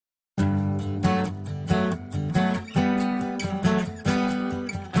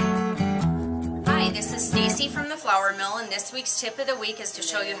Stacy from the Flower Mill, and this week's tip of the week is to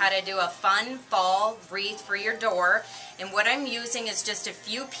show you how to do a fun fall wreath for your door. And what I'm using is just a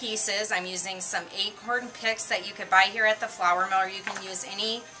few pieces. I'm using some acorn picks that you could buy here at the Flower Mill, or you can use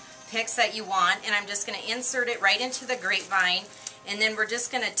any picks that you want. And I'm just going to insert it right into the grapevine, and then we're just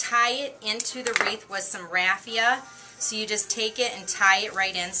going to tie it into the wreath with some raffia. So you just take it and tie it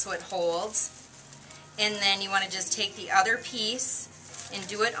right in so it holds. And then you want to just take the other piece and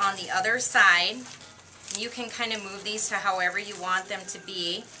do it on the other side. You can kind of move these to however you want them to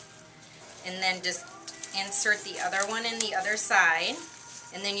be, and then just insert the other one in the other side,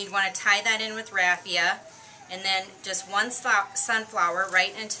 and then you'd want to tie that in with raffia, and then just one sunflower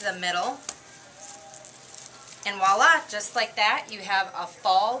right into the middle, and voila, just like that you have a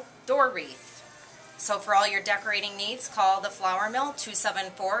fall door wreath. So for all your decorating needs, call the Flower Mill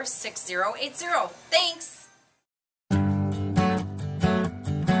 274-6080. Thanks!